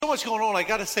much going on. I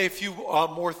got to say a few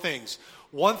more things.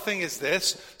 One thing is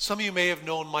this. Some of you may have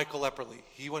known Michael Epperly.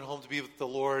 He went home to be with the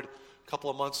Lord a couple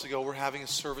of months ago. We're having a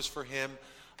service for him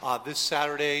this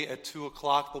Saturday at 2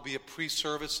 o'clock. There'll be a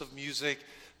pre-service of music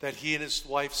that he and his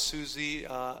wife, Susie,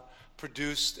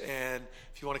 produced. And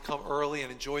if you want to come early and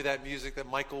enjoy that music that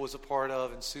Michael was a part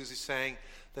of and Susie sang,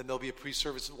 then there'll be a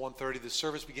pre-service at 1:30. The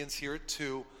service begins here at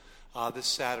 2 this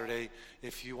Saturday.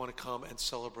 If you want to come and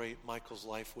celebrate Michael's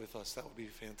life with us, that would be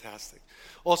fantastic.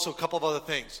 Also, a couple of other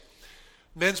things.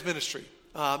 Men's ministry.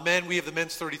 Men, we have the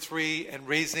Men's 33 and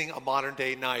Raising a Modern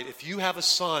Day Night. If you have a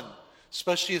son,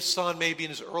 especially a son maybe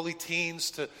in his early teens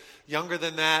to younger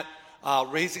than that,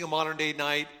 Raising a Modern Day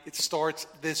Night, it starts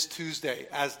this Tuesday,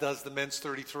 as does the Men's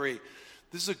 33.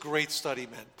 This is a great study,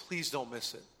 men. Please don't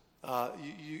miss it.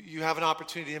 You have an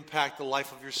opportunity to impact the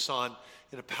life of your son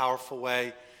in a powerful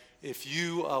way. If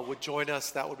you would join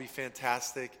us, that would be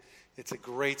fantastic. It's a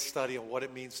great study on what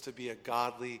it means to be a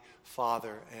godly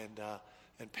father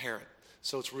and parent.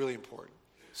 So it's really important.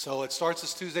 So it starts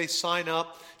this Tuesday. Sign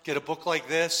up. Get a book like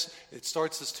this. It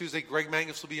starts this Tuesday. Greg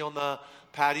Mangus will be on the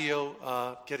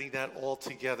patio getting that all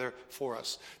together for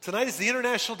us. Tonight is the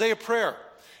International Day of Prayer.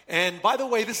 And by the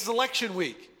way, this is election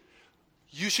week.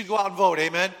 You should go out and vote.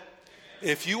 Amen?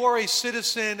 If you are a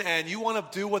citizen and you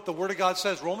want to do what the Word of God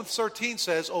says, Romans 13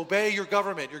 says, obey your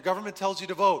government. Your government tells you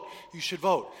to vote. You should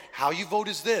vote. How you vote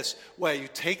is this. Well, you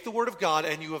take the Word of God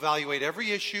and you evaluate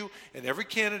every issue and every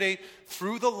candidate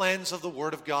through the lens of the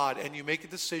Word of God, and you make a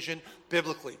decision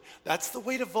biblically. That's the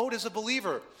way to vote as a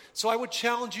believer. So I would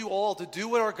challenge you all to do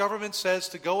what our government says,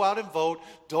 to go out and vote.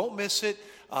 Don't miss it.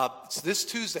 It's this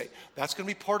Tuesday. That's going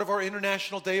to be part of our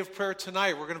International Day of Prayer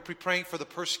tonight. We're going to be praying for the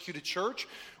persecuted church.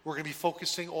 We're going to be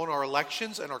focusing on our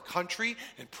elections and our country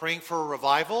and praying for a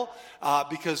revival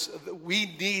because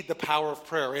we need the power of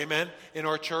prayer, amen, in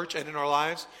our church and in our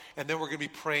lives. And then we're going to be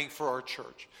praying for our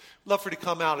church. Love for you to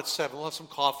come out at 7. We'll have some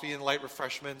coffee and light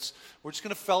refreshments. We're just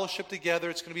going to fellowship together.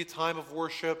 It's going to be a time of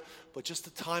worship, but just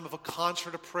a time of a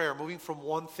concert of prayer, moving from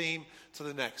one theme to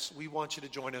the next. We want you to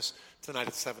join us tonight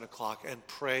at 7 o'clock and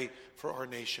pray for our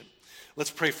nation. Let's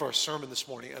pray for our sermon this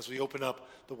morning as we open up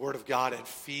the Word of God and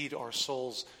feed our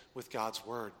souls with God's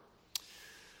Word.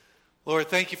 Lord,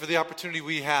 thank you for the opportunity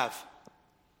we have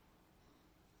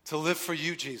to live for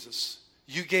you, Jesus.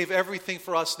 You gave everything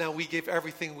for us. Now we give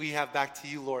everything we have back to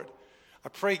you, Lord. I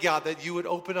pray, God, that you would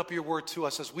open up your Word to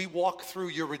us as we walk through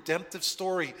your redemptive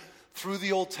story through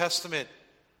the Old Testament,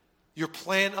 your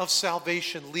plan of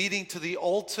salvation leading to the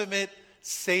ultimate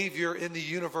Savior in the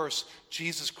universe,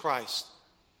 Jesus Christ.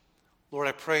 Lord,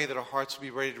 I pray that our hearts will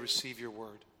be ready to receive your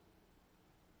word.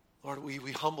 Lord,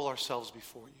 we humble ourselves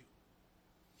before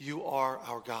you. You are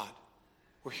our God.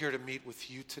 We're here to meet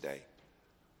with you today.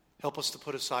 Help us to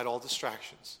put aside all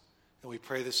distractions. And we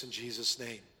pray this in Jesus'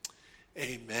 name.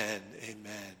 Amen.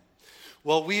 Amen.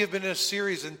 Well, we have been in a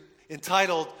series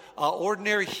entitled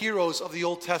Ordinary Heroes of the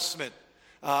Old Testament.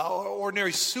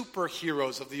 Ordinary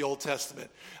superheroes of the Old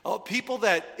Testament. People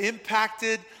that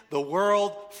impacted the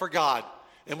world for God.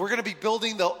 And we're going to be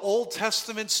building the Old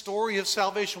Testament story of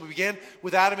salvation. We began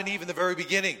with Adam and Eve in the very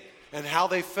beginning and how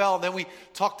they fell. And then we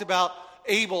talked about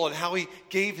Abel and how he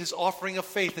gave his offering of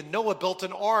faith. And Noah built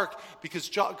an ark because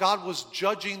God was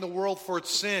judging the world for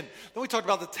its sin. Then we talked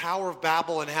about the Tower of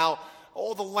Babel and how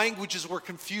all the languages were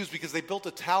confused because they built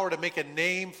a tower to make a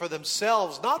name for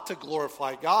themselves, not to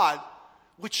glorify God,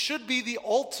 which should be the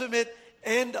ultimate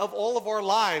end of all of our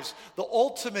lives, the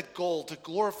ultimate goal, to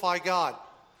glorify God.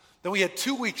 Then we had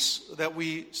 2 weeks that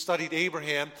we studied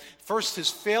Abraham. First,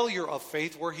 his failure of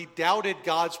faith, where he doubted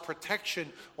God's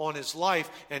protection on his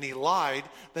life and he lied.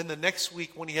 Then the next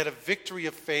week when he had a victory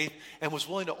of faith and was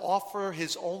willing to offer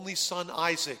his only son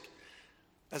Isaac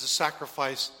as a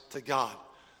sacrifice to God.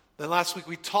 Then last week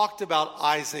we talked about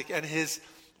Isaac and his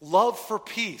love for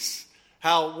peace.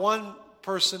 How one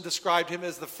person described him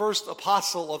as the first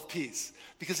apostle of peace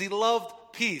because he loved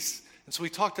peace. And so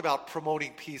we talked about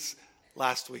promoting peace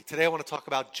last week. Today I want to talk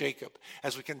about Jacob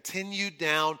as we continue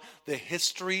down the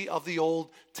history of the Old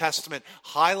Testament,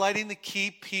 highlighting the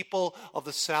key people of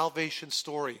the salvation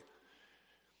story.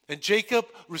 And Jacob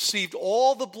received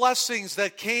all the blessings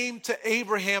that came to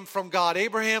Abraham from God.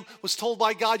 Abraham was told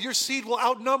by God, your seed will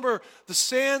outnumber the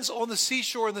sands on the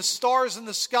seashore and the stars in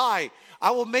the sky.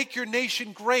 I will make your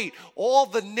nation great. All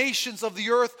the nations of the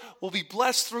earth will be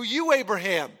blessed through you,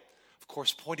 Abraham. Of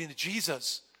course, pointing to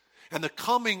Jesus and the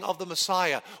coming of the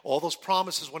Messiah. All those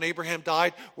promises when Abraham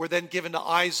died were then given to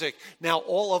Isaac. Now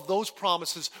all of those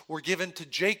promises were given to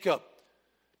Jacob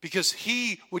because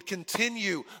he would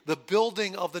continue the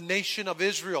building of the nation of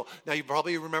Israel. Now, you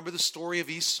probably remember the story of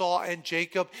Esau and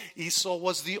Jacob. Esau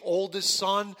was the oldest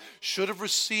son, should have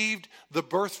received the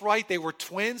birthright. They were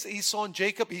twins, Esau and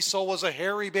Jacob. Esau was a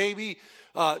hairy baby.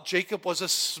 Jacob was a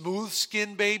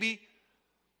smooth-skinned baby.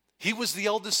 He was the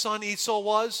eldest son, Esau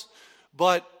was.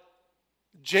 But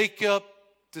Jacob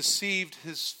deceived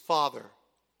his father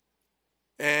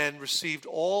and received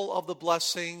all of the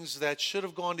blessings that should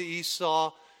have gone to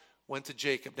Esau, went to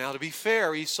Jacob. Now, to be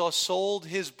fair, Esau sold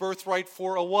his birthright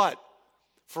for a what?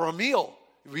 For a meal.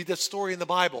 You read that story in the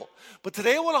Bible. But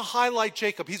today I want to highlight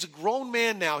Jacob. He's a grown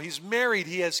man now. He's married.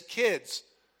 He has kids.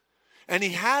 And he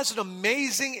has an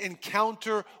amazing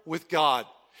encounter with God.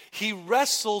 He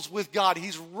wrestles with God.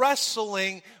 He's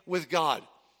wrestling with God.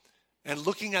 And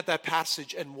looking at that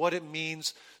passage and what it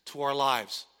means to our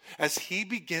lives as he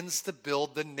begins to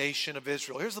build the nation of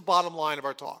Israel. Here's the bottom line of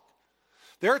our talk.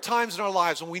 There are times in our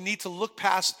lives when we need to look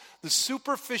past the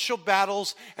superficial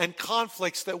battles and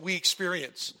conflicts that we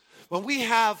experience. When we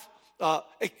have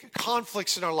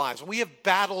conflicts in our lives, when we have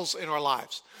battles in our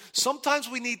lives, sometimes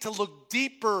we need to look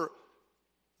deeper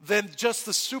than just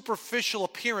the superficial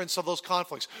appearance of those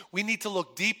conflicts. We need to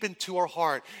look deep into our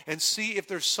heart and see if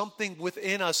there's something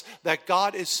within us that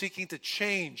God is seeking to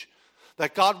change,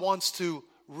 that God wants to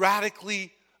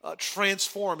radically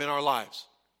transform in our lives.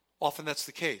 Often that's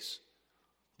the case.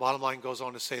 Bottom line goes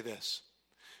on to say this.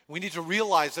 We need to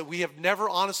realize that we have never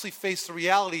honestly faced the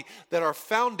reality that our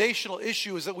foundational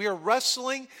issue is that we are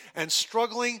wrestling and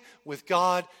struggling with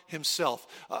God himself.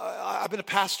 I've been a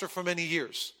pastor for many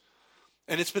years,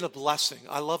 and it's been a blessing.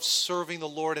 I love serving the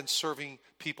Lord and serving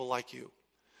people like you.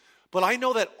 But I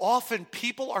know that often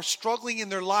people are struggling in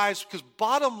their lives because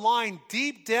bottom line,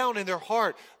 deep down in their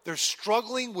heart, they're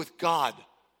struggling with God.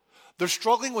 They're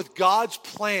struggling with God's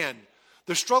plan.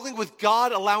 They're struggling with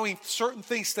God allowing certain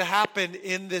things to happen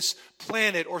in this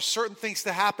planet or certain things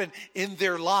to happen in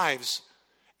their lives.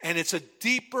 And it's a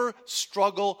deeper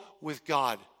struggle with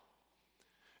God.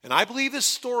 And I believe this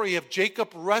story of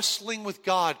Jacob wrestling with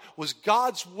God was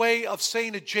God's way of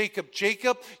saying to Jacob,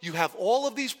 Jacob, you have all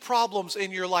of these problems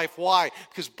in your life. Why?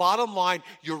 Because bottom line,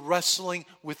 you're wrestling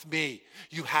with me.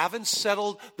 You haven't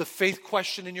settled the faith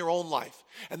question in your own life.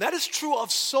 And that is true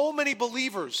of so many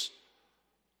believers.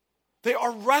 They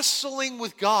are wrestling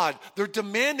with God. They're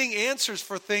demanding answers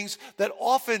for things that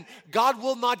often God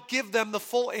will not give them the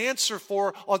full answer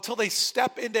for until they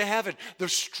step into heaven. They're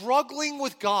struggling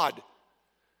with God.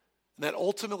 And that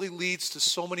ultimately leads to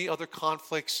so many other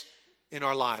conflicts in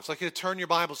our lives. I'd like you to turn your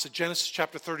Bibles to Genesis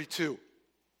chapter 32.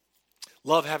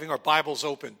 Love having our Bibles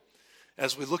open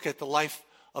as we look at the life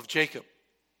of Jacob.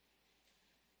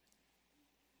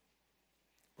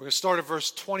 We're going to start at verse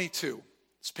 22.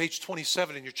 It's page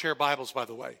 27 in your chair Bibles, by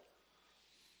the way.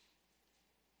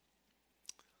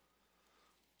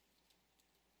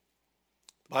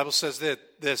 The Bible says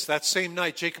that same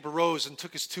night Jacob arose and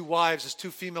took his 2 wives, his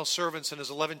 2 female servants, and his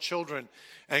 11 children,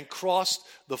 and crossed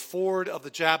the ford of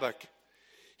the Jabbok.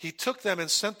 He took them and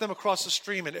sent them across the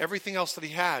stream and everything else that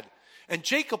he had. And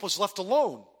Jacob was left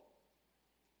alone.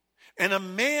 And a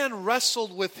man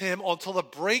wrestled with him until the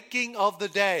breaking of the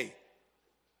day.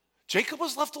 Jacob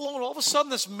was left alone. All of a sudden,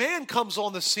 this man comes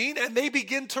on the scene, and they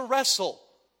begin to wrestle.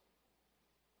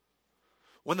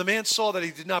 When the man saw that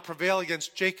he did not prevail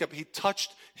against Jacob, he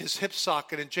touched his hip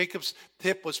socket, and Jacob's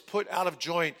hip was put out of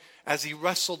joint as he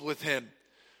wrestled with him.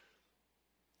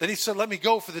 Then he said, let me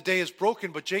go, for the day is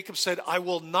broken. But Jacob said, I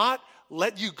will not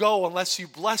let you go unless you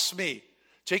bless me.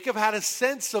 Jacob had a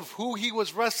sense of who he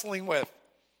was wrestling with.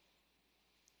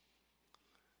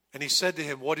 And he said to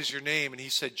him, what is your name? And he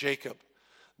said, Jacob.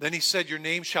 Then he said, your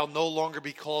name shall no longer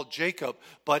be called Jacob,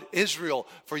 but Israel,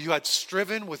 for you had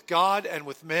striven with God and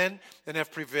with men and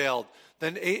have prevailed.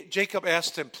 Then Jacob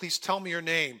asked him, please tell me your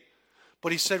name.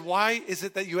 But he said, why is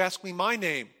it that you ask me my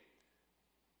name?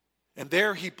 And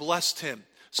there he blessed him.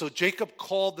 So Jacob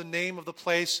called the name of the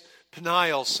place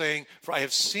Peniel, saying, for I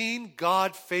have seen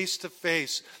God face to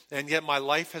face, and yet my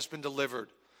life has been delivered.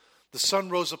 The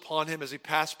sun rose upon him as he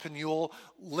passed Peniel,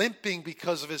 limping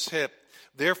because of his hip.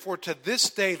 Therefore, to this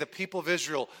day, the people of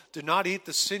Israel do not eat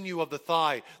the sinew of the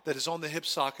thigh that is on the hip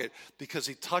socket, because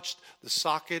he touched the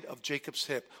socket of Jacob's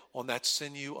hip on that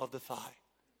sinew of the thigh.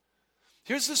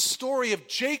 Here's the story of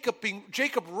Jacob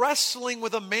wrestling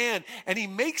with a man, and he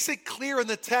makes it clear in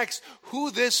the text who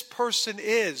this person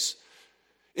is.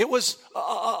 It was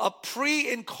a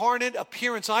pre-incarnate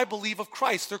appearance, I believe, of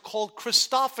Christ. They're called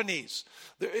Christophanies.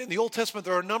 In the Old Testament,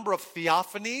 there are a number of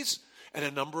theophanies and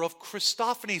a number of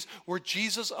Christophanies where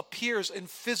Jesus appears in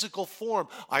physical form.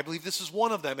 I believe this is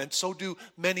one of them, and so do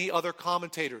many other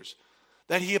commentators.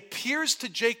 that he appears to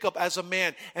Jacob as a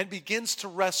man and begins to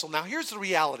wrestle. Now, here's the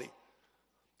reality.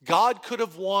 God could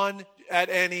have won at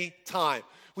any time.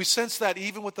 We sense that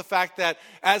even with the fact that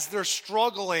as they're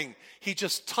struggling, he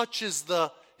just touches the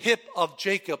hip of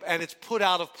Jacob and it's put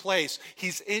out of place.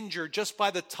 He's injured just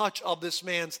by the touch of this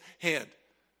man's hand.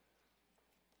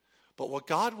 But what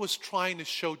God was trying to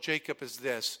show Jacob is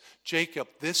this. Jacob,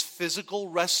 this physical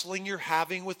wrestling you're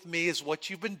having with me is what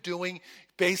you've been doing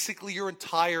basically your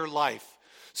entire life.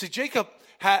 See, Jacob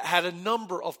had a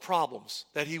number of problems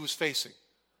that he was facing.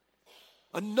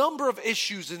 A number of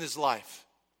issues in his life.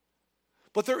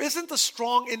 But there isn't a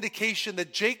strong indication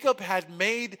that Jacob had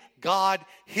made God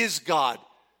his God.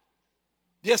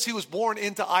 Yes, he was born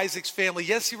into Isaac's family.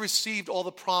 Yes, he received all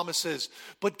the promises.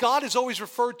 But God is always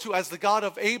referred to as the God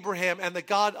of Abraham and the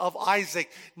God of Isaac.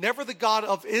 Never the God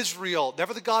of Israel.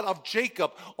 Never the God of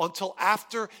Jacob until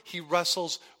after he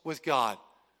wrestles with God.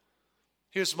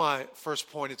 Here's my first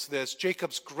point. It's this.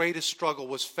 Jacob's greatest struggle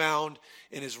was found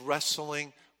in his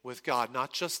wrestling with God.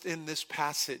 Not just in this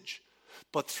passage,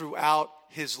 but throughout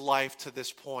his life to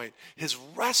this point. His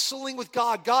wrestling with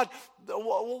God. God,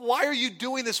 why are you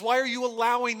doing this? Why are you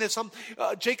allowing this?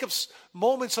 Jacob's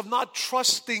moments of not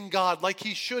trusting God like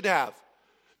he should have.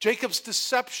 Jacob's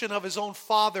deception of his own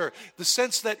father. The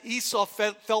sense that Esau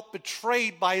felt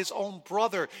betrayed by his own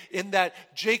brother in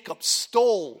that Jacob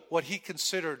stole what he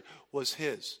considered was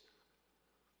his.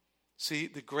 See,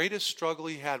 the greatest struggle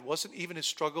he had wasn't even his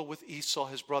struggle with Esau,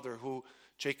 his brother, who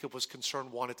Jacob was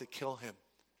concerned wanted to kill him.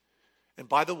 And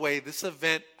by the way, this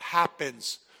event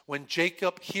happens when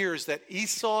Jacob hears that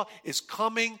Esau is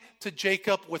coming to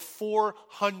Jacob with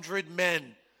 400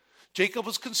 men. Jacob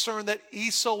was concerned that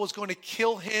Esau was going to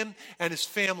kill him and his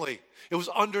family. It was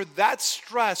under that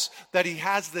stress that he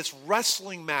has this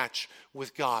wrestling match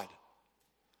with God.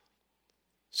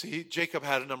 See, Jacob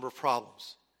had a number of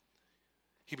problems.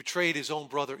 He betrayed his own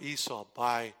brother Esau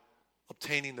by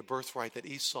obtaining the birthright that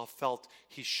Esau felt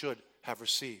he should have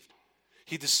received.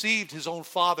 He deceived his own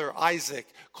father, Isaac,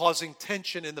 causing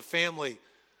tension in the family.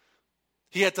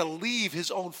 He had to leave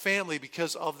his own family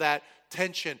because of that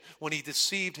tension when he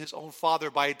deceived his own father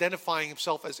by identifying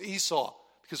himself as Esau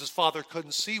because his father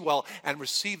couldn't see well and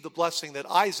received the blessing that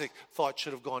Isaac thought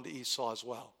should have gone to Esau as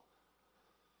well.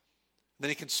 Then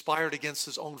he conspired against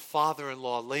his own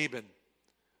father-in-law, Laban.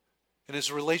 And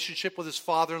his relationship with his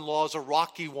father-in-law is a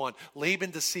rocky one.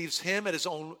 Laban deceives him at his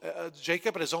own,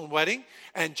 Jacob at his own wedding,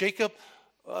 and Jacob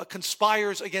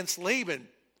conspires against Laban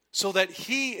so that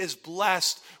he is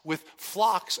blessed with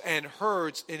flocks and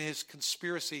herds in his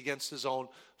conspiracy against his own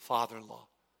father-in-law.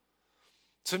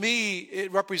 To me,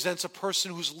 it represents a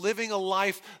person who's living a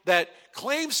life that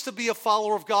claims to be a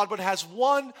follower of God, but has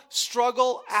one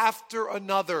struggle after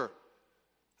another.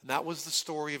 And that was the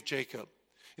story of Jacob.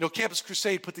 You know, Campus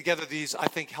Crusade put together these, I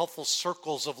think, helpful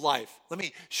circles of life. Let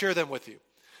me share them with you.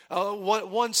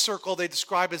 One circle they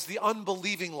describe as the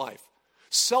unbelieving life.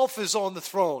 Self is on the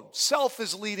throne. Self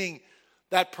is leading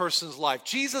that person's life.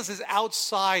 Jesus is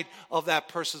outside of that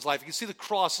person's life. You can see the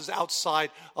cross is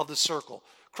outside of the circle.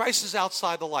 Christ is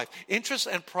outside the life. Interests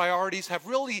and priorities have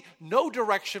really no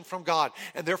direction from God,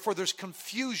 and therefore there's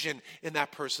confusion in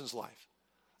that person's life.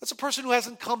 That's a person who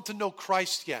hasn't come to know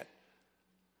Christ yet.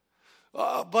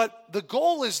 But the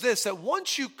goal is this, that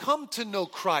once you come to know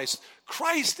Christ,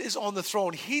 Christ is on the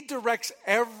throne. He directs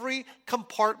every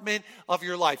compartment of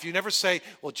your life. You never say,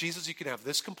 well, Jesus, you can have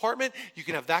this compartment, you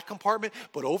can have that compartment,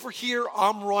 but over here,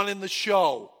 I'm running the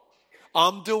show.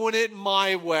 I'm doing it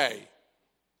my way.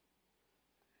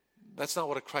 That's not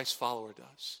what a Christ follower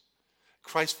does.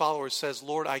 Christ follower says,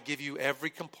 Lord, I give you every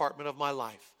compartment of my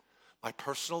life. My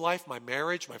personal life, my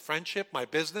marriage, my friendship, my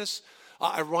business.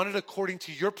 I run it according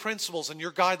to your principles and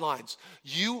your guidelines.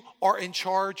 You are in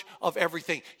charge of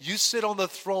everything. You sit on the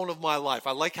throne of my life.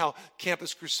 I like how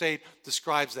Campus Crusade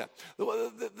describes that.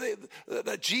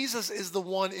 That Jesus is the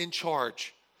one in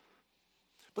charge.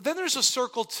 But then there's a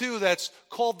circle too that's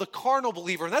called the carnal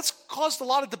believer. And that's caused a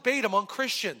lot of debate among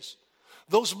Christians.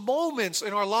 Those moments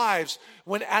in our lives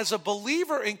when as a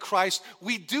believer in Christ,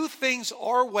 we do things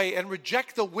our way and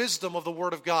reject the wisdom of the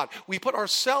Word of God. We put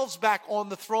ourselves back on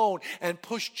the throne and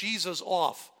push Jesus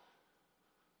off,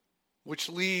 which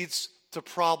leads to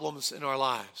problems in our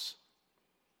lives.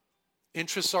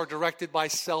 Interests are directed by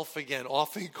self again,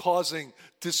 often causing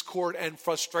discord and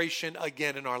frustration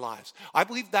again in our lives. I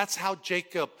believe that's how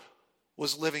Jacob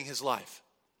was living his life.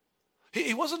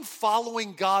 He wasn't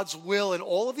following God's will in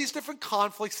all of these different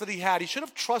conflicts that he had. He should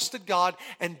have trusted God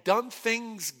and done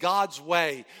things God's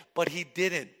way, but he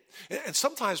didn't. And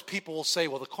sometimes people will say,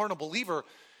 well, the carnal believer,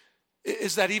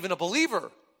 is that even a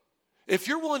believer? If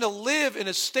you're willing to live in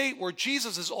a state where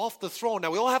Jesus is off the throne,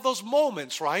 now we all have those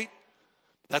moments, right?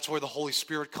 That's where the Holy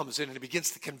Spirit comes in and He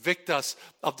begins to convict us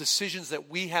of decisions that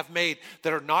we have made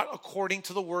that are not according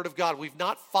to the Word of God. We've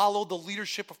not followed the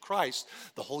leadership of Christ.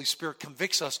 The Holy Spirit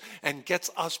convicts us and gets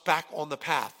us back on the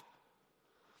path.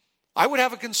 I would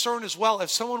have a concern as well if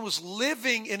someone was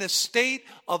living in a state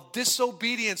of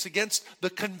disobedience against the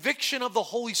conviction of the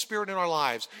Holy Spirit in our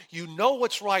lives. You know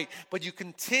what's right, but you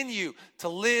continue to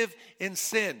live in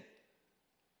sin.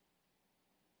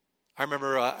 I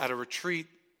remember at a retreat,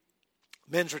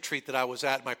 men's retreat that I was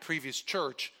at my previous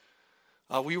church,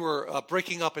 we were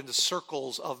breaking up into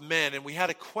circles of men, and we had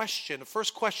a question. The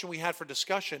first question we had for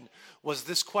discussion was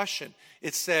this question.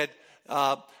 It said,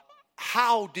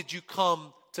 how did you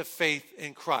come to faith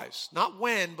in Christ? Not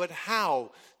when, but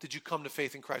how did you come to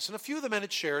faith in Christ? And a few of the men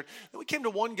had shared. Then we came to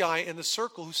one guy in the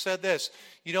circle who said this,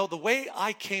 the way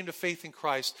I came to faith in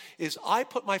Christ is I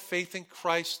put my faith in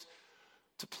Christ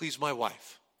to please my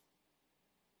wife.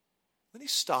 Then he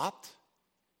stopped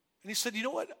and he said, you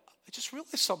know what? I just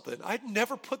realized something. I'd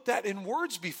never put that in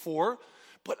words before,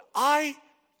 but I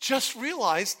just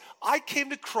realized I came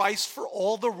to Christ for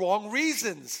all the wrong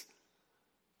reasons.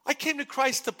 I came to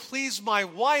Christ to please my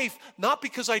wife, not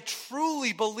because I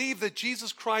truly believe that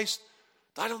Jesus Christ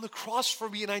died on the cross for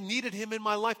me and I needed Him in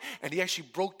my life. And he actually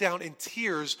broke down in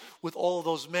tears with all of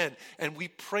those men. And we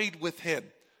prayed with him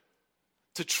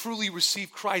to truly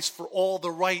receive Christ for all the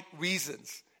right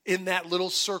reasons in that little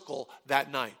circle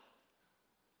that night.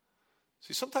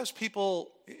 See, sometimes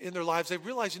people in their lives, they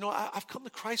realize, I've come to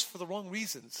Christ for the wrong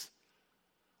reasons.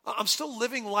 I'm still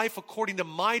living life according to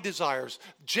my desires.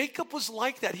 Jacob was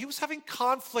like that. He was having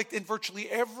conflict in virtually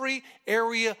every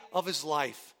area of his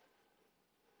life.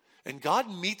 And God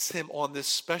meets him on this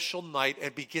special night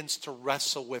and begins to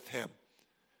wrestle with him.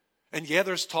 And yeah,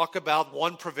 there's talk about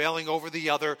one prevailing over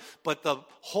the other, but the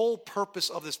whole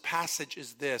purpose of this passage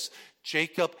is this.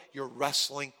 Jacob, you're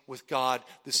wrestling with God.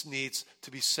 This needs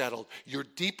to be settled. Your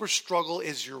deeper struggle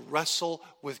is your wrestle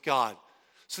with God.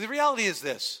 So the reality is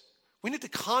this. We need to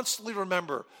constantly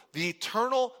remember the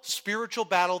eternal spiritual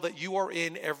battle that you are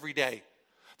in every day.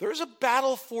 There is a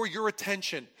battle for your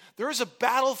attention. There is a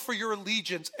battle for your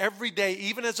allegiance every day,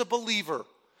 even as a believer.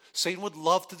 Satan would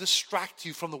love to distract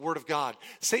you from the Word of God.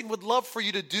 Satan would love for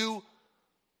you to do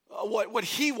what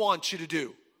he wants you to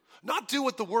do, not do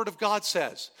what the Word of God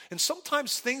says. And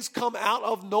sometimes things come out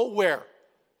of nowhere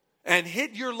and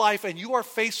hit your life, and you are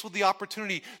faced with the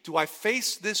opportunity. Do I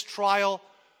face this trial?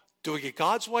 Do I get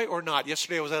God's way or not?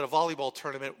 Yesterday I was at a volleyball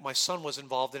tournament. My son was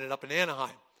involved in it up in Anaheim.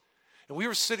 And we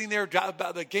were sitting there.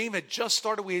 The game had just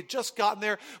started. We had just gotten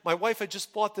there. My wife had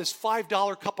just bought this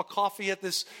 $5 cup of coffee at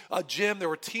this gym. There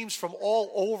were teams from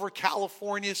all over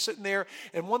California sitting there.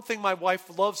 And one thing my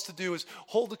wife loves to do is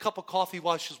hold a cup of coffee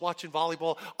while she's watching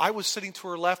volleyball. I was sitting to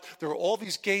her left. There were all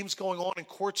these games going on in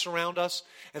courts around us.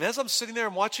 And as I'm sitting there,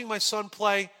 I'm watching my son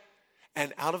play.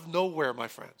 And out of nowhere, my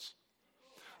friends,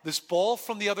 this ball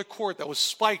from the other court that was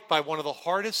spiked by one of the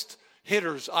hardest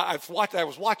hitters I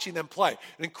was watching them play,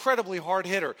 an incredibly hard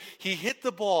hitter. He hit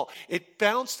the ball. It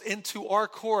bounced into our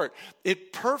court.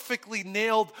 It perfectly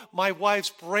nailed my wife's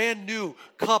brand new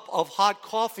cup of hot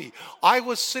coffee. I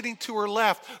was sitting to her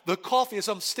left. The coffee, as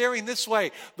I'm staring this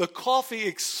way, the coffee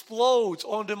explodes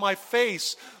onto my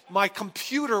face. My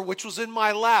computer, which was in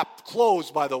my lap,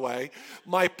 closed, by the way,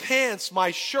 my pants, my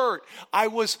shirt, I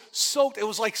was soaked. It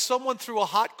was like someone threw a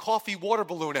hot coffee water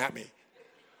balloon at me.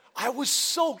 I was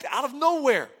soaked out of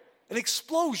nowhere, an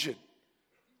explosion.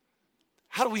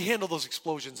 How do we handle those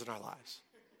explosions in our lives?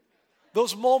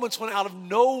 Those moments when out of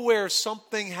nowhere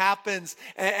something happens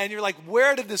and you're like,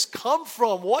 where did this come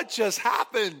from? What just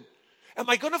happened? Am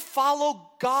I going to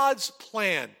follow God's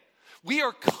plan? We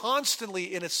are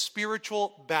constantly in a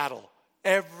spiritual battle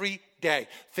every day.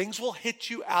 Things will hit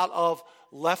you out of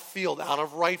left field, out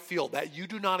of right field that you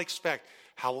do not expect.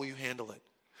 How will you handle it?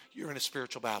 You're in a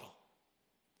spiritual battle.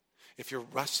 If you're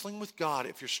wrestling with God,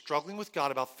 if you're struggling with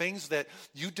God about things that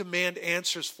you demand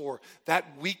answers for,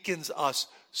 that weakens us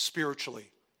spiritually.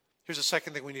 Here's the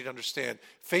second thing we need to understand.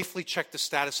 Faithfully check the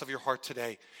status of your heart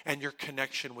today and your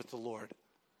connection with the Lord.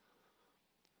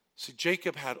 See,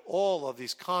 Jacob had all of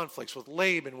these conflicts with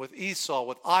Laban, with Esau,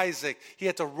 with Isaac. He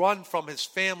had to run from his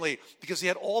family because he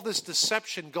had all this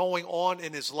deception going on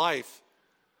in his life.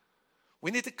 We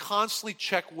need to constantly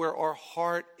check where our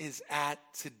heart is at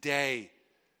today.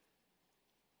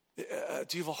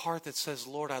 Do you have a heart that says,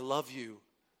 Lord, I love you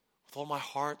with all my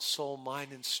heart, soul,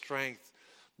 mind, and strength?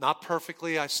 Not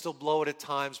perfectly, I still blow it at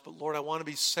times, but Lord, I want to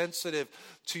be sensitive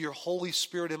to your Holy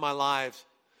Spirit in my life.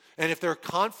 And if there are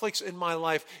conflicts in my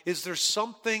life, is there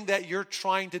something that you're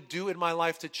trying to do in my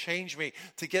life to change me,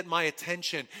 to get my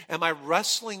attention? Am I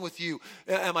wrestling with you?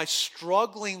 Am I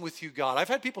struggling with you, God? I've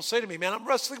had people say to me, man, I'm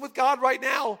wrestling with God right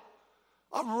now.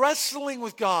 I'm wrestling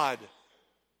with God.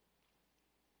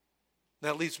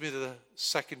 That leads me to the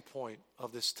second point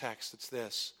of this text. It's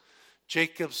this.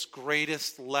 Jacob's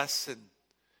greatest lesson,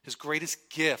 his greatest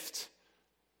gift,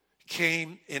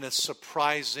 came in a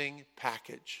surprising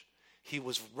package. He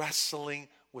was wrestling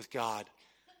with God.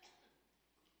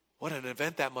 What an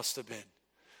event that must have been.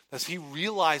 As he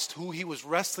realized who he was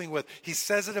wrestling with, he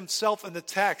says it himself in the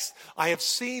text, I have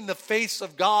seen the face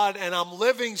of God and I'm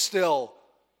living still.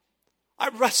 I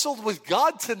wrestled with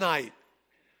God tonight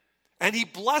and he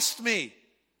blessed me.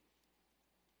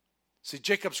 See,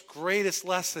 Jacob's greatest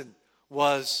lesson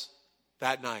was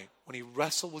that night when he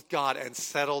wrestled with God and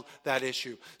settled that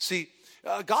issue. See,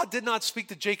 God did not speak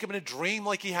to Jacob in a dream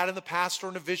like he had in the past or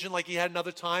in a vision like he had in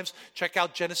other times. Check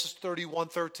out Genesis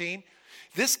 31:13.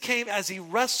 This came as he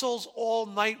wrestles all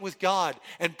night with God.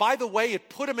 And by the way, it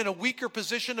put him in a weaker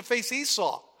position to face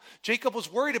Esau. Jacob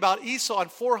was worried about Esau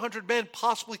and 400 men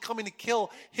possibly coming to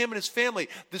kill him and his family.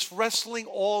 This wrestling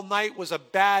all night was a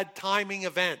bad timing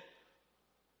event.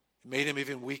 It made him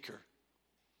even weaker.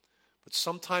 But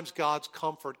sometimes God's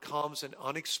comfort comes in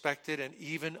unexpected and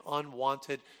even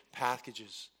unwanted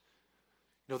packages.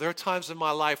 You know, there are times in my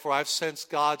life where I've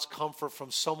sensed God's comfort from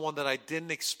someone that I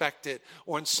didn't expect it,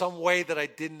 or in some way that I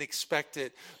didn't expect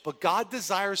it. But God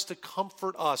desires to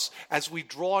comfort us as we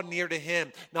draw near to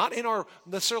him, not in our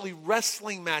necessarily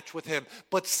wrestling match with him,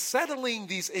 but settling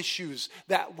these issues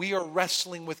that we are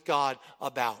wrestling with God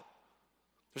about.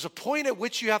 There's a point at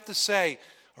which you have to say,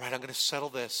 all right, I'm going to settle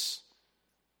this.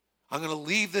 I'm going to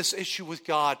leave this issue with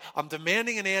God. I'm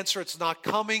demanding an answer. It's not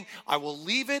coming. I will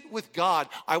leave it with God.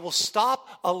 I will stop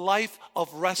a life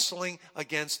of wrestling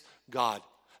against God.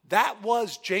 That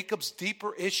was Jacob's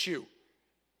deeper issue.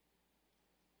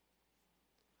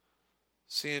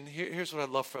 See, and here's what I'd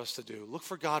love for us to do. Look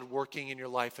for God working in your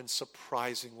life in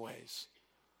surprising ways.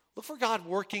 Look for God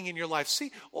working in your life.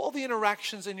 See all the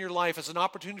interactions in your life as an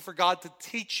opportunity for God to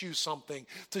teach you something,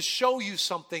 to show you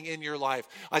something in your life.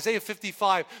 Isaiah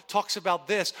 55 talks about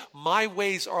this. My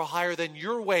ways are higher than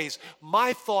your ways.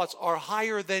 My thoughts are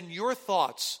higher than your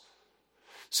thoughts.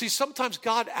 See, sometimes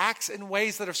God acts in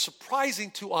ways that are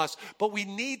surprising to us, but we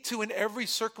need to, in every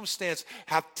circumstance,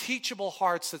 have teachable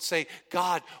hearts that say,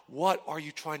 God, what are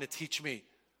you trying to teach me?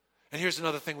 And here's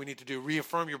another thing we need to do.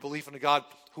 Reaffirm your belief in a God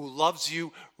who loves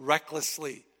you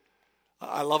recklessly.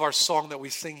 I love our song that we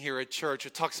sing here at church.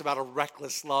 It talks about a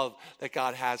reckless love that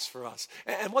God has for us.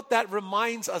 And what that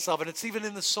reminds us of, and it's even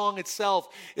in the song itself,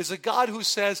 is a God who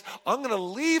says, I'm going to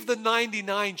leave the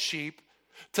 99 sheep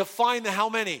to find the how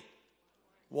many?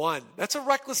 One. That's a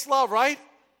reckless love, right?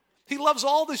 He loves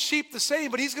all the sheep the same,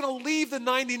 but he's going to leave the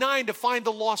 99 to find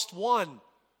the lost one.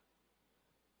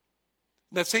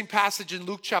 That same passage in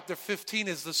Luke chapter 15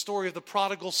 is the story of the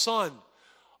prodigal son.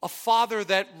 A father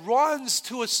that runs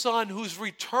to a son who's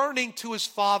returning to his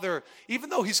father, even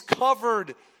though he's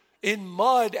covered in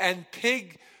mud and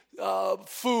pig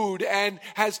food and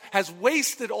has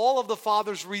wasted all of the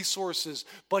father's resources.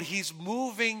 But he's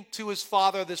moving to his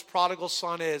father, this prodigal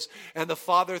son is. And the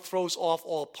father throws off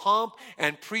all pomp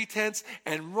and pretense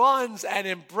and runs and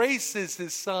embraces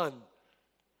his son.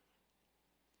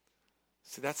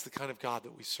 See, that's the kind of God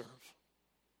that we serve.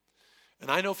 And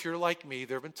I know if you're like me,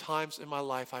 there have been times in my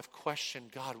life I've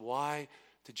questioned, God, why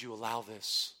did you allow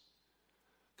this?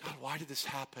 God, why did this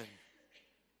happen?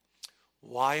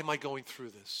 Why am I going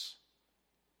through this?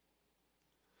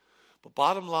 But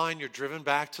bottom line, you're driven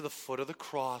back to the foot of the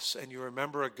cross and you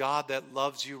remember a God that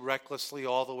loves you recklessly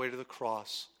all the way to the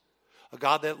cross. A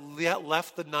God that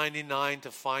left the 99 to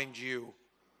find you.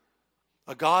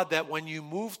 A God that when you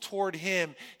moved toward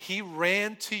him, he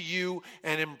ran to you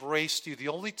and embraced you. The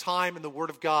only time in the Word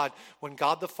of God when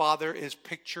God the Father is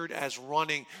pictured as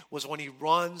running was when he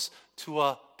runs to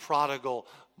a prodigal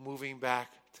moving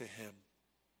back to him.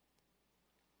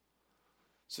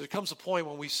 So there comes a point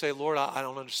when we say, Lord, I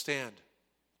don't understand,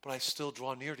 but I still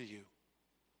draw near to you.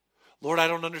 Lord, I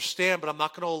don't understand, but I'm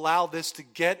not going to allow this to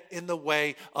get in the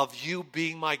way of you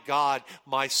being my God,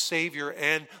 my Savior,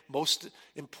 and most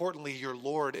importantly, your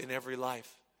Lord in every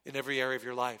life, in every area of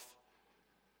your life.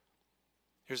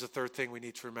 Here's the third thing we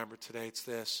need to remember today. It's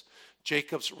this.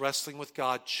 Jacob's wrestling with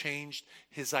God changed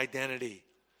his identity.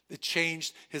 It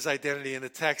changed his identity. In the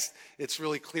text, it's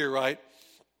really clear, right?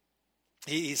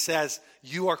 He says,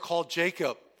 you are called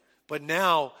Jacob, but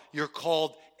now you're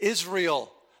called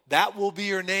Israel. That will be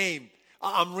your name.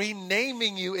 I'm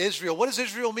renaming you Israel. What does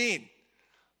Israel mean?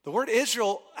 The word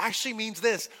Israel actually means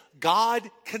this: God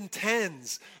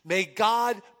contends. May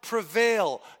God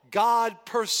prevail. God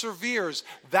perseveres.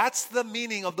 That's the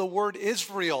meaning of the word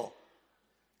Israel.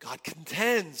 God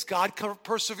contends. God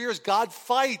perseveres. God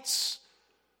fights.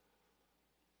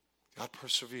 God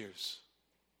perseveres.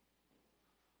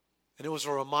 And it was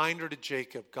a reminder to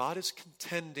Jacob, God is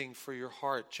contending for your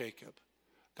heart, Jacob.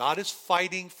 God is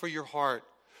fighting for your heart.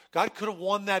 God could have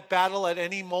won that battle at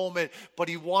any moment, but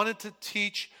he wanted to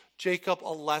teach Jacob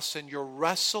a lesson. You're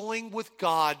wrestling with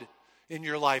God in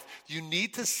your life. You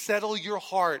need to settle your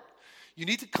heart. You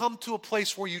need to come to a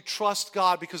place where you trust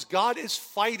God, because God is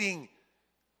fighting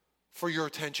for your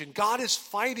attention. God is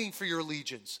fighting for your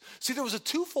allegiance. See, there was a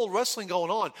twofold wrestling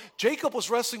going on. Jacob was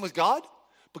wrestling with God,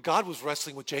 but God was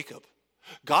wrestling with Jacob.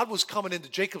 God was coming into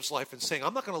Jacob's life and saying,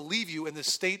 I'm not going to leave you in this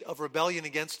state of rebellion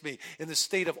against me, in this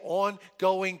state of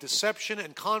ongoing deception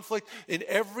and conflict in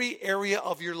every area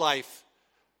of your life.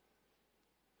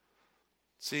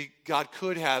 See, God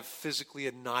could have physically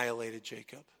annihilated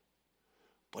Jacob,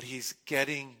 but he's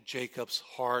getting Jacob's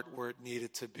heart where it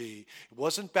needed to be. It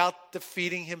wasn't about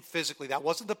defeating him physically. That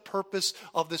wasn't the purpose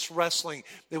of this wrestling.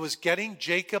 It was getting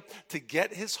Jacob to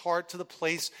get his heart to the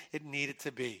place it needed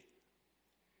to be.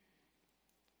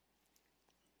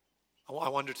 I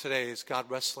wonder today, is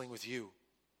God wrestling with you?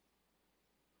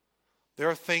 There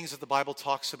are things that the Bible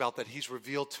talks about that he's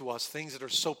revealed to us, things that are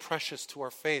so precious to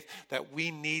our faith that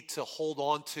we need to hold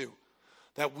on to,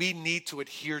 that we need to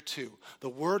adhere to. The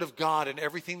Word of God and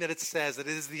everything that it says, that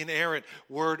it is the inerrant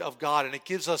Word of God, and it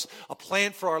gives us a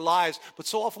plan for our lives. But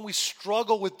so often we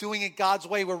struggle with doing it God's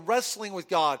way. We're wrestling with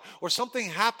God, or something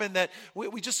happened that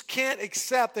we just can't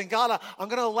accept. And God, I'm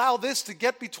going to allow this to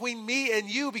get between me and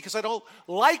you because I don't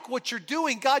like what you're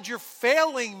doing. God, you're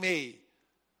failing me.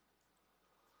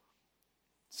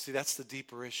 See, that's the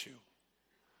deeper issue.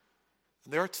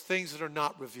 And there are things that are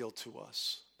not revealed to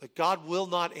us, that God will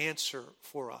not answer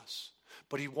for us.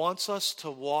 But he wants us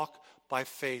to walk by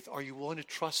faith. Are you willing to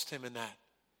trust him in that?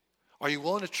 Are you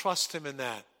willing to trust him in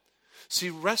that? See,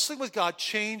 wrestling with God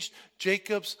changed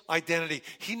Jacob's identity.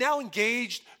 He now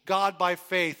engaged God by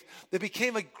faith. That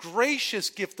became a gracious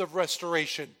gift of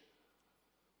restoration.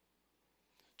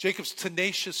 Jacob's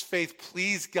tenacious faith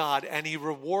pleased God, and he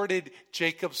rewarded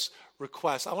Jacob's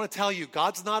request. I want to tell you,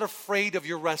 God's not afraid of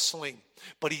your wrestling,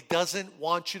 but he doesn't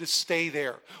want you to stay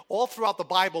there. All throughout the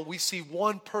Bible, we see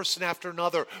one person after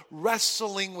another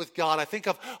wrestling with God. I think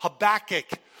of Habakkuk,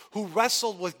 who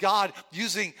wrestled with God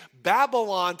using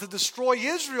Babylon to destroy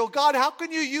Israel. God, how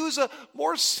can you use a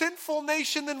more sinful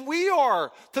nation than we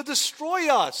are to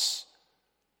destroy us?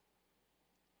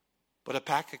 But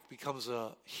Habakkuk becomes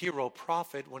a hero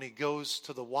prophet when he goes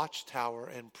to the watchtower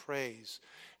and prays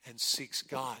and seeks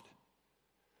God.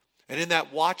 And in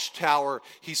that watchtower,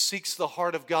 he seeks the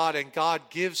heart of God, and God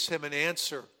gives him an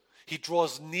answer. He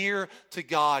draws near to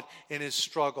God in his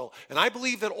struggle. And I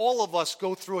believe that all of us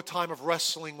go through a time of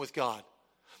wrestling with God.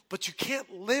 But you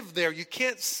can't live there. You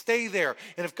can't stay there.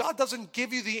 And if God doesn't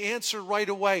give you the answer right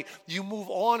away, you move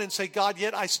on and say, God,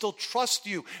 yet I still trust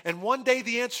you. And one day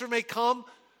the answer may come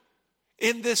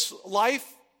in this life,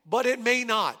 but it may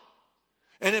not.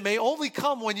 And it may only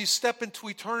come when you step into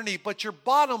eternity. But your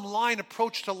bottom line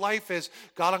approach to life is,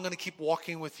 God, I'm going to keep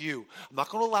walking with you. I'm not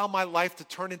going to allow my life to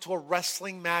turn into a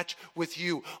wrestling match with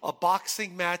you, a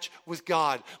boxing match with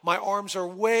God. My arms are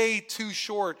way too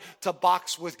short to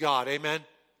box with God. Amen?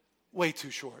 Way too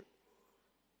short.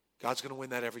 God's going to win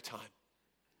that every time.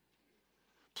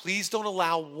 Please don't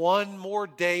allow one more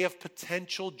day of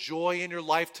potential joy in your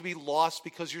life to be lost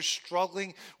because you're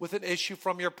struggling with an issue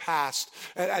from your past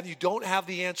and you don't have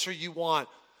the answer you want.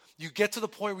 You get to the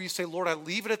point where you say, Lord, I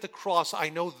leave it at the cross. I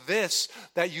know this,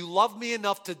 that you love me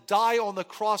enough to die on the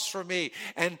cross for me.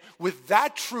 And with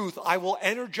that truth, I will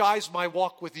energize my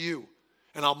walk with you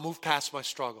and I'll move past my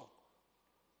struggle.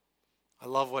 I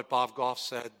love what Bob Goff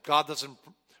said. God doesn't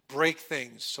break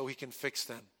things so he can fix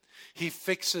them. He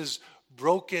fixes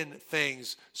broken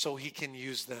things so he can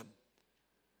use them.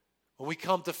 When we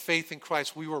come to faith in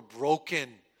Christ, we were broken.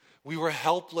 We were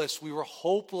helpless. We were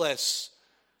hopeless.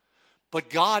 But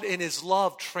God in his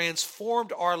love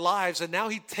transformed our lives, and now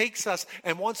he takes us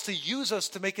and wants to use us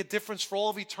to make a difference for all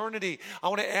of eternity. I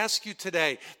want to ask you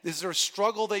today, is there a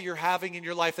struggle that you're having in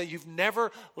your life that you've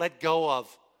never let go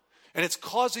of? And it's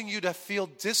causing you to feel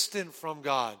distant from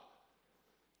God.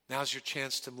 Now's your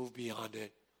chance to move beyond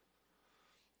it.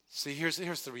 See, here's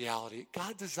the reality.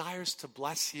 God desires to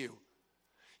bless you.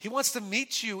 He wants to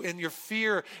meet you in your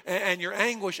fear and your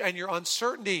anguish and your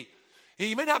uncertainty.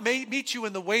 He may not meet you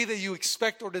in the way that you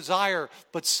expect or desire,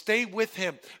 but stay with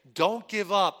him. Don't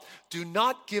give up. Do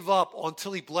not give up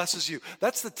until he blesses you.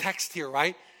 That's the text here,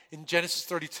 right? in Genesis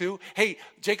 32? Hey,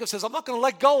 Jacob says, I'm not going to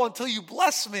let go until you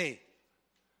bless me.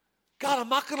 God, I'm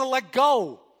not going to let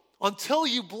go until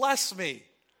you bless me.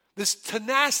 This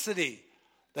tenacity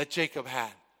that Jacob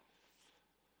had.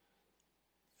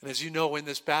 And as you know, in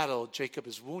this battle, Jacob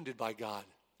is wounded by God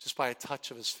just by a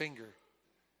touch of his finger.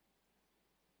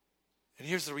 And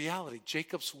here's the reality.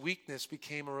 Jacob's weakness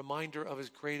became a reminder of his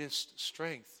greatest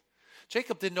strength.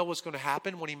 Jacob didn't know what was going to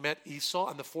happen when he met Esau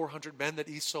and the 400 men that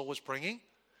Esau was bringing.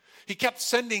 He kept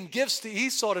sending gifts to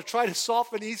Esau to try to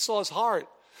soften Esau's heart.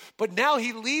 But now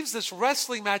he leaves this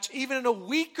wrestling match even in a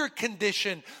weaker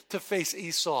condition to face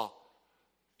Esau.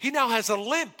 He now has a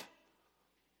limp.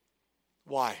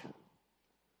 Why?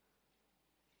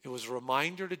 It was a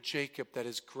reminder to Jacob that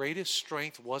his greatest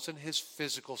strength wasn't his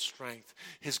physical strength.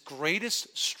 His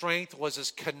greatest strength was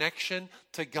his connection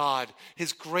to God.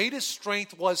 His greatest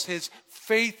strength was his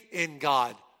faith in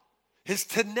God. His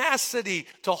tenacity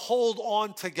to hold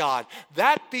on to God.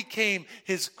 That became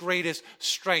his greatest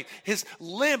strength. His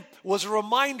limp was a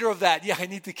reminder of that. Yeah, I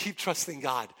need to keep trusting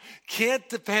God. Can't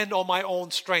depend on my own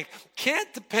strength.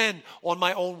 Can't depend on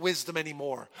my own wisdom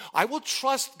anymore. I will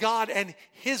trust God and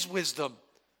his wisdom.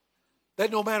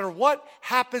 That no matter what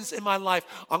happens in my life,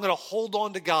 I'm going to hold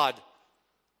on to God.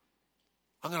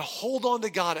 I'm going to hold on to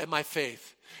God and my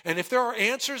faith. And if there are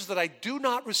answers that I do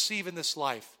not receive in this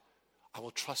life, I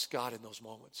will trust God in those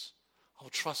moments. I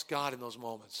will trust God in those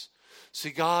moments. See,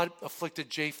 God afflicted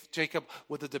Jacob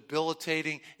with a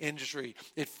debilitating injury.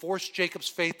 It forced Jacob's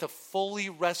faith to fully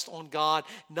rest on God,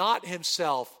 not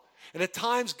himself. And at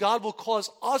times, God will cause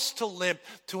us to limp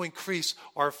to increase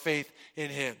our faith in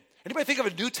him. Anybody think of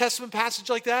a New Testament passage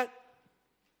like that?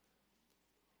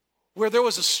 Where there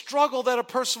was a struggle that a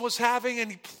person was having and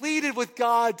he pleaded with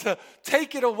God to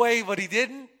take it away, but he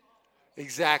didn't?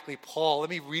 Exactly, Paul.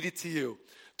 Let me read it to you.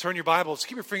 Turn your Bibles.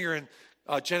 Keep your finger in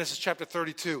Genesis chapter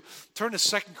 32. Turn to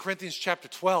 2 Corinthians chapter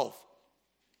 12.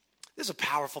 This is a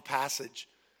powerful passage.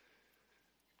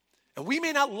 And we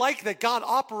may not like that God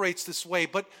operates this way,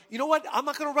 but you know what? I'm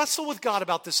not going to wrestle with God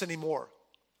about this anymore.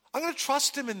 I'm going to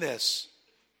trust him in this.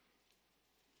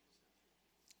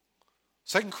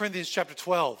 2 Corinthians chapter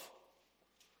 12,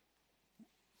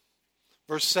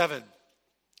 verse 7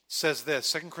 says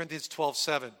this. 2 Corinthians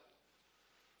 12:7.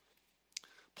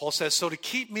 Paul says, so to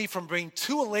keep me from being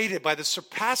too elated by the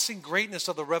surpassing greatness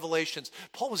of the revelations.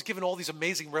 Paul was given all these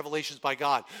amazing revelations by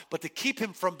God. But to keep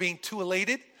him from being too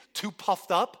elated, too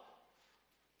puffed up,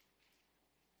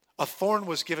 a thorn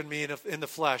was given me in the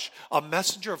flesh, a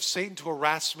messenger of Satan to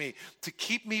harass me, to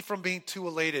keep me from being too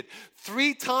elated.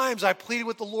 3 times I pleaded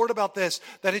with the Lord about this,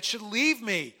 that it should leave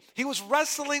me. He was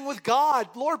wrestling with God.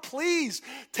 Lord, please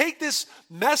take this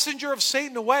messenger of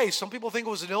Satan away. Some people think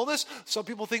it was an illness. Some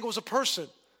people think it was a person.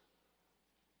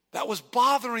 That was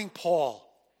bothering Paul,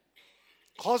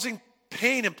 causing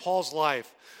pain in Paul's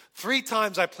life. 3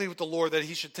 times I pleaded with the Lord that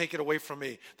he should take it away from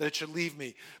me, that it should leave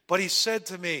me. But he said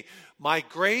to me, my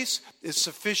grace is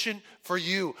sufficient for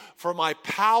you, for my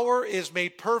power is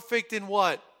made perfect in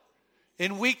what?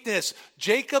 In weakness.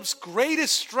 Jacob's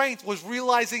greatest strength was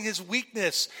realizing his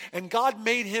weakness, and God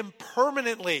made him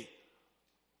permanently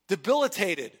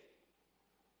debilitated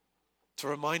to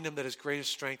remind him that his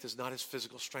greatest strength is not his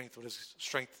physical strength, but his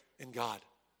strength in God.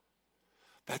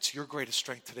 That's your greatest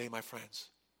strength today, my friends.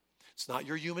 It's not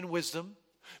your human wisdom.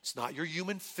 It's not your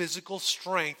human physical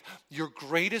strength. Your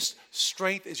greatest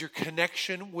strength is your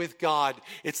connection with God.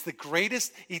 It's the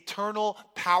greatest eternal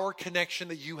power connection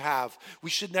that you have. We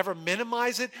should never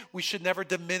minimize it. We should never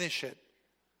diminish it.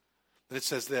 And it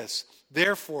says this,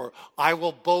 therefore, I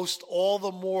will boast all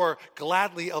the more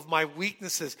gladly of my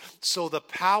weaknesses, so the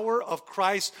power of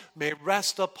Christ may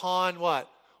rest upon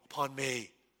what? Upon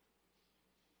me.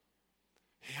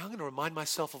 Hey, I'm going to remind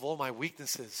myself of all my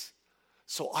weaknesses,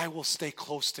 so I will stay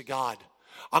close to God.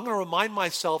 I'm going to remind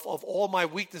myself of all my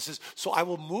weaknesses, so I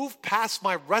will move past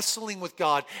my wrestling with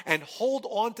God and hold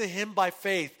on to him by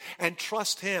faith and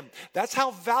trust him. That's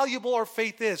how valuable our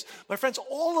faith is. My friends,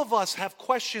 all of us have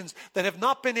questions that have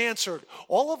not been answered.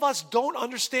 All of us don't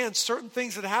understand certain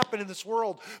things that happen in this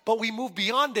world, but we move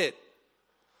beyond it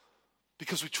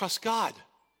because we trust God.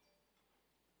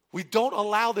 We don't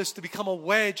allow this to become a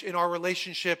wedge in our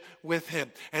relationship with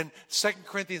him. And 2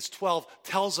 Corinthians 12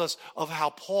 tells us of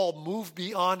how Paul moved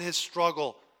beyond his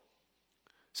struggle.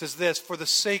 It says this, for the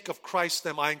sake of Christ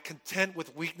then, I am content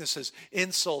with weaknesses,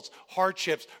 insults,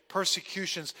 hardships,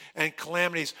 persecutions, and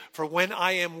calamities. For when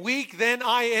I am weak, then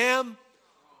I am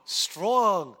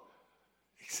strong.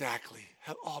 Exactly.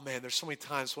 Oh man, there's so many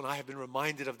times when I have been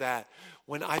reminded of that.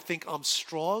 When I think I'm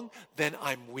strong, then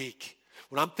I'm weak.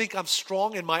 When I think I'm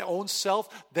strong in my own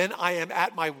self, then I am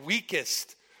at my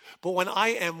weakest. But when I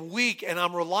am weak and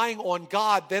I'm relying on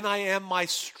God, then I am my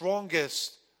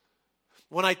strongest.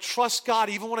 When I trust God,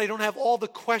 even when I don't have all the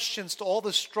questions to all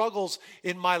the struggles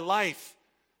in my life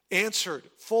answered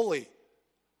fully,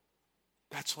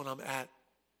 that's when I'm at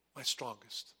my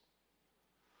strongest.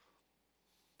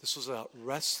 This was a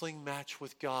wrestling match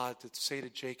with God to say to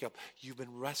Jacob, you've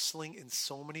been wrestling in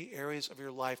so many areas of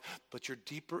your life, but your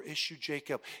deeper issue,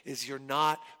 Jacob, is you're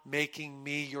not making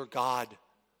me your God.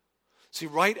 See,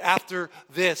 right after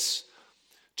this,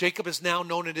 Jacob is now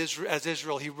known as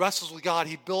Israel. He wrestles with God.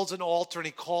 He builds an altar and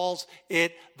he calls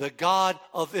it the God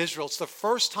of Israel. It's the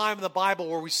first time in the Bible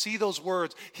where we see those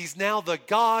words. He's now the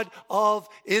God of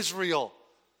Israel.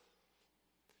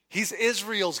 He's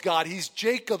Israel's God. He's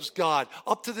Jacob's God.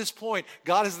 Up to this point,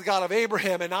 God is the God of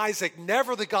Abraham and Isaac,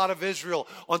 never the God of Israel,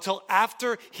 until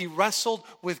after he wrestled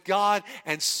with God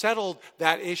and settled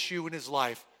that issue in his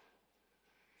life.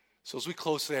 So as we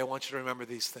close today, I want you to remember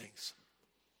these things.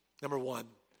 Number one,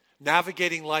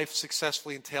 navigating life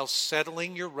successfully entails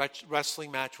settling your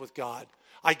wrestling match with God.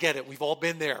 I get it. We've all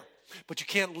been there. But you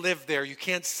can't live there. You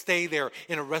can't stay there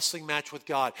in a wrestling match with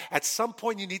God. At some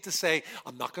point, you need to say,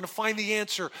 I'm not going to find the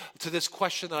answer to this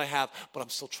question that I have, but I'm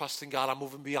still trusting God. I'm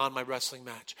moving beyond my wrestling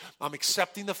match. I'm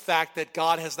accepting the fact that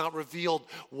God has not revealed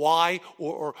why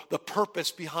or the purpose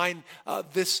behind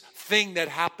this thing that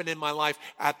happened in my life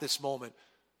at this moment.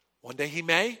 One day he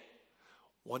may,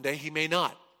 one day he may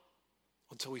not,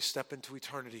 until we step into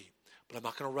eternity. But I'm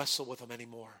not going to wrestle with him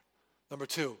anymore. Number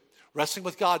two, wrestling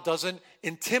with God doesn't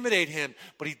intimidate him,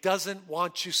 but he doesn't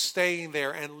want you staying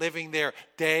there and living there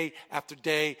day after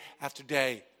day after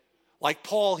day. Like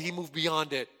Paul, he moved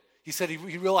beyond it. He said he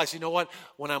realized, you know what?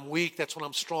 When I'm weak, that's when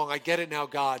I'm strong. I get it now,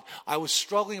 God. I was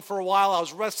struggling for a while. I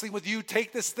was wrestling with you.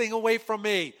 Take this thing away from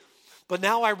me. But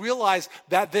now I realize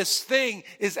that this thing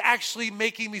is actually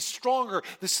making me stronger.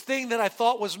 This thing that I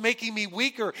thought was making me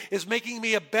weaker is making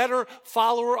me a better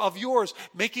follower of yours,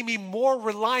 making me more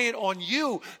reliant on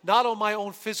you, not on my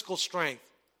own physical strength.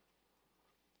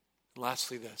 And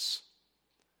lastly, this.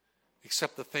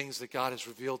 Accept the things that God has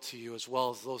revealed to you as well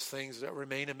as those things that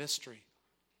remain a mystery.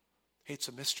 Hey, it's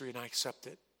a mystery and I accept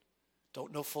it.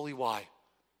 Don't know fully why,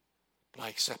 but I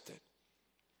accept it.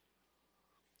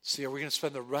 See, are we going to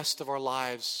spend the rest of our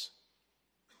lives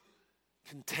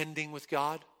contending with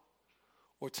God?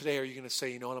 Or today are you going to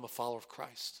say, you know what, I'm a follower of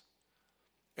Christ.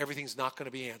 Everything's not going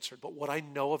to be answered. But what I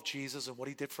know of Jesus and what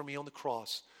he did for me on the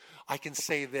cross, I can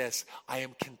say this, I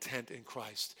am content in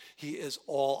Christ. He is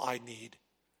all I need.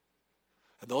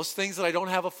 And those things that I don't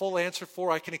have a full answer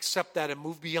for, I can accept that and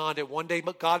move beyond it. One day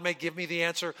God may give me the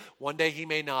answer. One day he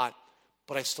may not.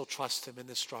 But I still trust him in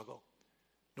this struggle.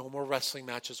 No more wrestling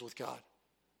matches with God.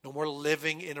 No more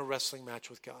living in a wrestling match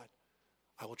with God.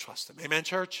 I will trust him. Amen,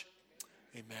 church?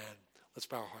 Amen. Let's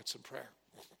bow our hearts in prayer.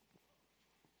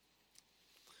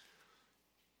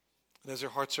 And as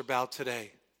your hearts are bowed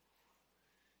today,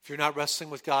 if you're not wrestling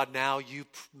with God now, you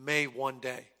may one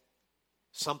day.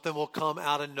 Something will come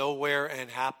out of nowhere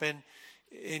and happen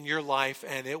in your life,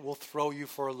 and it will throw you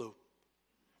for a loop.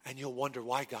 And you'll wonder,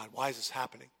 why, God? Why is this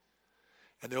happening?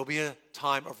 And there will be a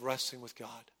time of wrestling with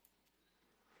God.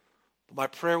 My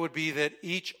prayer would be that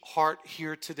each heart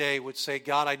here today would say,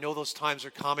 God, I know those times are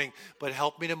coming, but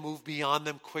help me to move beyond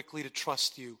them quickly to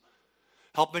trust you.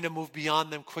 Help me to move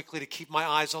beyond them quickly to keep my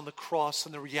eyes on the cross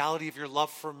and the reality of your love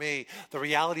for me, the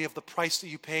reality of the price that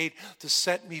you paid to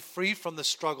set me free from the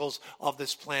struggles of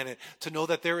this planet, to know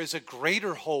that there is a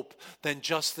greater hope than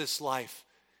just this life.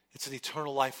 It's an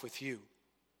eternal life with you.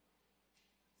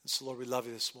 And so, Lord, we love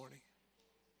you this morning.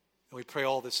 And we pray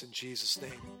all this in Jesus'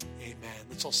 name. Amen.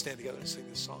 Let's all stand together and sing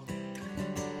this song.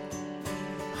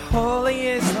 Holy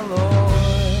is the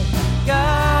Lord,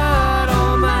 God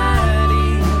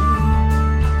Almighty.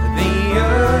 The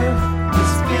earth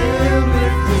is filled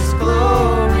with his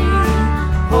glory.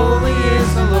 Holy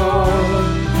is the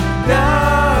Lord,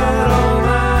 God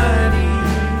Almighty.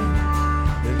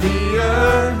 The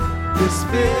earth is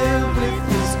filled with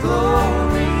his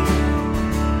glory.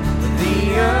 The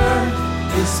earth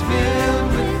is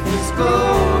filled with his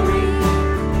glory.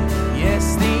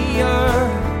 Yes, the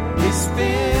earth is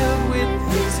filled with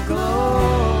his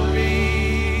glory.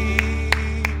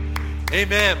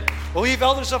 Amen. Well, we have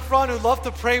elders up front who'd love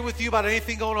to pray with you about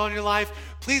anything going on in your life.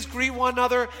 Please greet one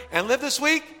another and live this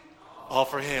week all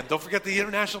for him. Don't forget the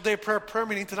International Day of Prayer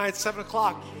meeting tonight at 7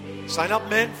 o'clock. Sign up,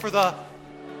 men, for the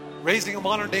Raising a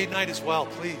Modern Day night as well,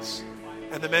 please.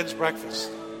 And the men's breakfast.